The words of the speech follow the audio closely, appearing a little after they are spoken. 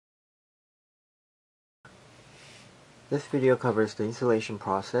This video covers the installation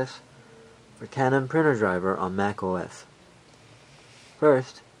process for Canon printer driver on Mac OS.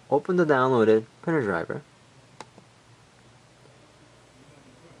 First, open the downloaded printer driver.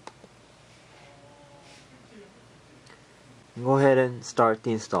 And go ahead and start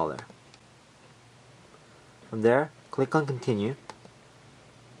the installer. From there, click on Continue,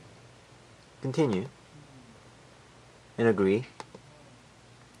 and Agree,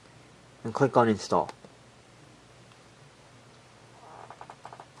 and click on Install.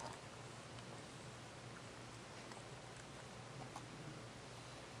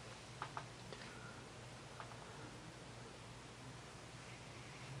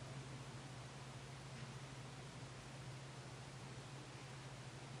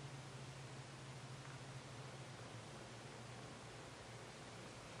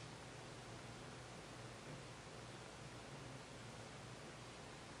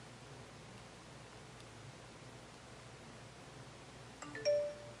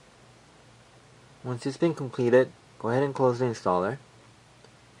 Once it's been completed, go ahead and close the installer.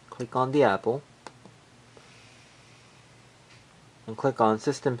 Click on the apple and click on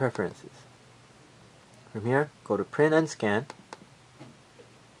System Preferences. From here, go to Print and Scan.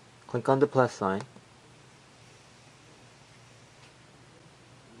 Click on the plus sign.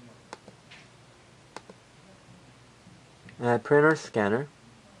 Add printer scanner.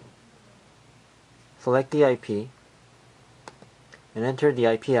 Select the IP and enter the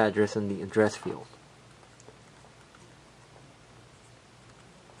IP address in the address field.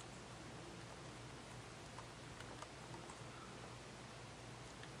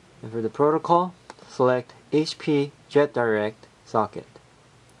 And for the protocol, select HP JetDirect socket.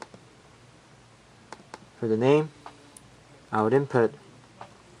 For the name, I would input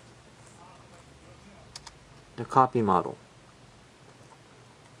the copy model.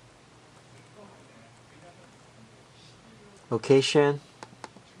 Location,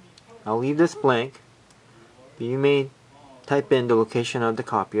 I'll leave this blank, but you may type in the location of the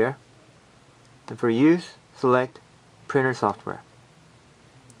copier. And for use, select printer software.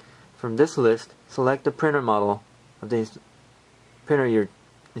 From this list, select the printer model of the printer you're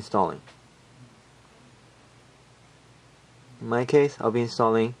installing. In my case, I'll be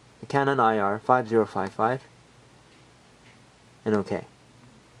installing the Canon IR 5055 and OK.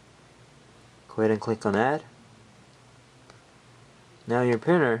 Go ahead and click on Add. Now your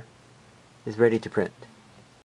printer is ready to print.